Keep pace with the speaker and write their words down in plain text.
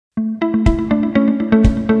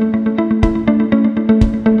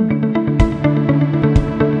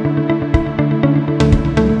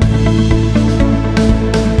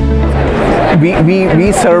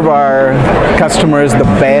we serve our customers the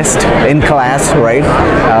best in class, right?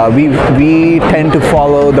 We tend to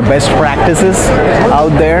follow the best practices out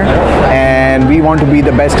there, and we want to be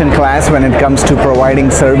the best in class when it comes to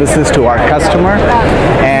providing services to our customer.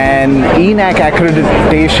 And EHNAC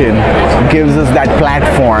Accreditation gives us that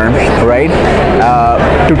platform, right,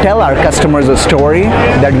 to tell our customers a story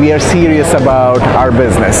that we are serious about our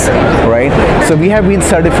business, right? So we have been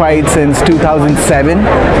certified since 2007,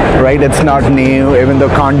 right? It's not new, even though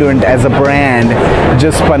Conduent as a brand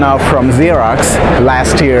just spun off from Xerox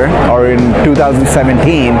last year or in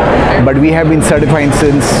 2017, but we have been certified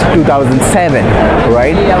since 2007,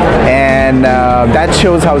 right? And that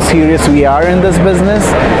shows how serious we are in this business.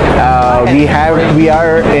 We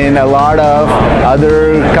are in a lot of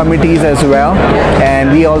other committees as well,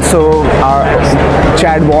 and we also are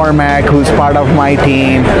Chad Warmack, who's part of my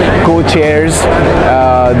team, co-chairs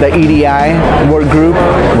the EDI work group,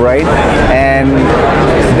 right? And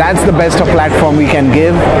that's the best of platform we can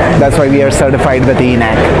give. That's why we are certified with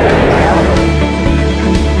EHNAC.